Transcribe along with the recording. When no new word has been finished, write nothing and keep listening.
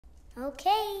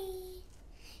Okay.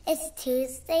 It's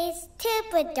Tuesday's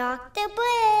Tip with Dr.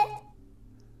 Britt.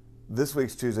 This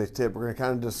week's Tuesday's Tip, we're going to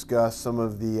kind of discuss some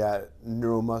of the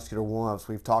neuromuscular warm-ups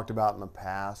we've talked about in the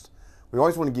past. We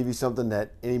always want to give you something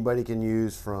that anybody can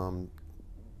use from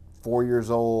 4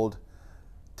 years old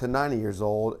to 90 years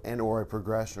old, and or a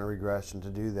progression or regression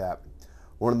to do that.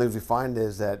 One of the things we find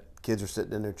is that kids are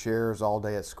sitting in their chairs all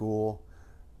day at school.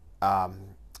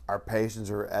 Our patients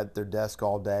are at their desk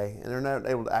all day and they're not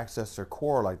able to access their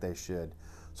core like they should.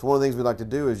 So one of the things we like to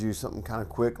do is use something kind of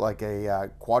quick like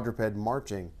a quadruped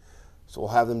marching. So we'll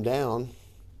have them down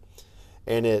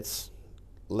and it's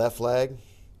left leg,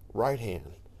 right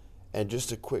hand, and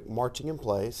just a quick marching in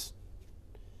place.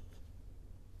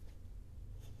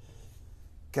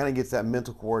 Kind of gets that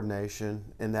mental coordination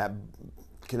and that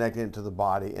connecting it to the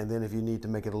body. And then if you need to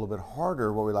make it a little bit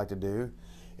harder, what we like to do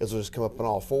is we'll just come up on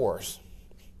all fours.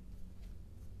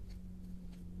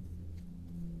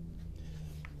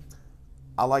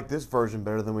 I like this version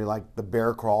better than we like the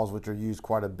bear crawls, which are used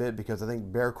quite a bit, because I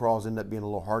think bear crawls end up being a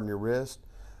little hard on your wrist.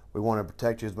 We want to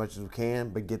protect you as much as we can,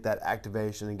 but get that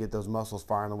activation and get those muscles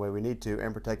firing the way we need to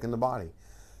and protecting the body.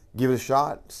 Give it a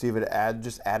shot, see if it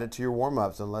just add it to your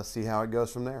warm-ups, and let's see how it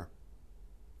goes from there.